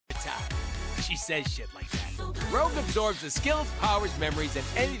she says shit like that. Rogue absorbs the skills, powers, memories, and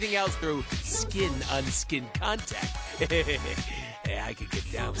anything else through skin-on-skin contact. Yeah, I could get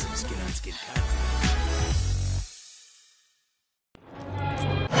down with some skin-on-skin contact.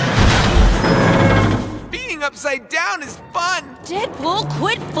 Being upside down is fun! Deadpool,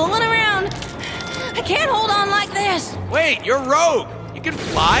 quit fooling around! I can't hold on like this! Wait, you're Rogue! You can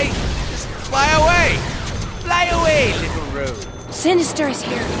fly! Just fly away! Fly away, little Rogue! Sinister is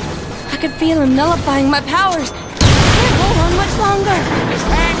here. I could feel him nullifying my powers. I can't hold on much longer. Just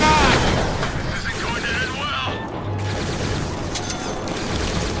hang on! This isn't going to end well.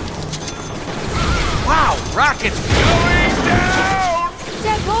 Wow, rockets going down!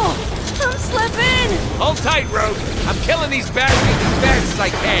 Deadpool, I'm slipping! Hold tight, Rogue. I'm killing these bastards as fast as I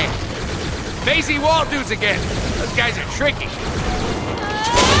can. Phasey wall dudes again. Those guys are tricky.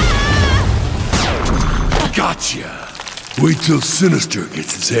 Gotcha! Wait till Sinister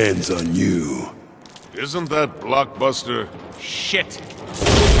gets his hands on you. Isn't that Blockbuster? Shit.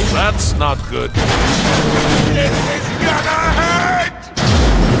 That's not good. This is gonna hurt!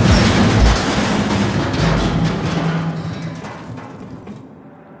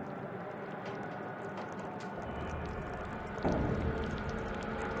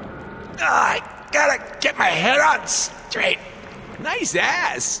 I gotta get my head on straight. Nice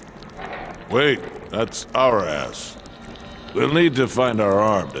ass. Wait, that's our ass. We'll need to find our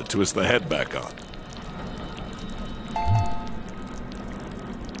arm to twist the head back on.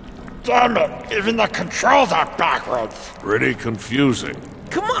 Damn it! Even the controls are backwards! Pretty confusing.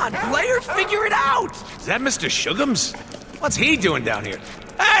 Come on, player, figure it out. Is that Mr. Shugums? What's he doing down here?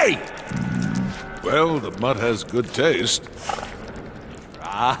 Hey! Well, the mutt has good taste.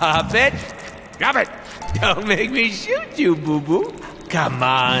 Drop it. Drop it. Don't make me shoot you, boo-boo. Come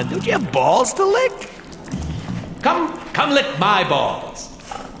on, don't you have balls to lick? Come lick my balls.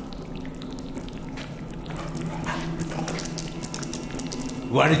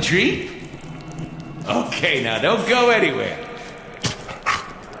 Want a treat? Okay, now don't go anywhere.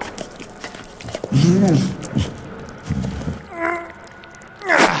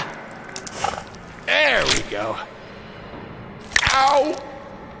 There we go. Ow!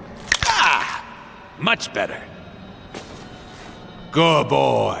 Ah! Much better. Good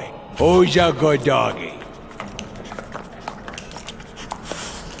boy. Who's your good doggy?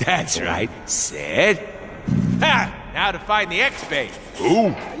 That's right. Sit. Ha! Now to find the X-bait.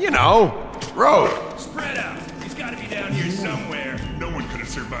 Who? You know, Rogue. Spread out. He's got to be down here somewhere. No one could have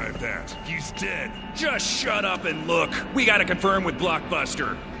survived that. He's dead. Just shut up and look. We got to confirm with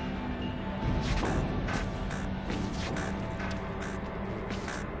Blockbuster.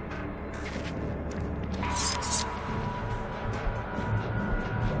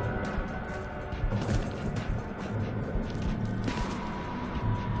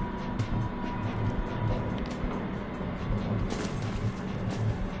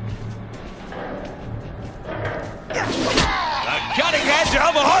 Cutting edge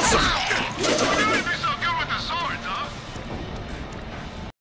of awesome!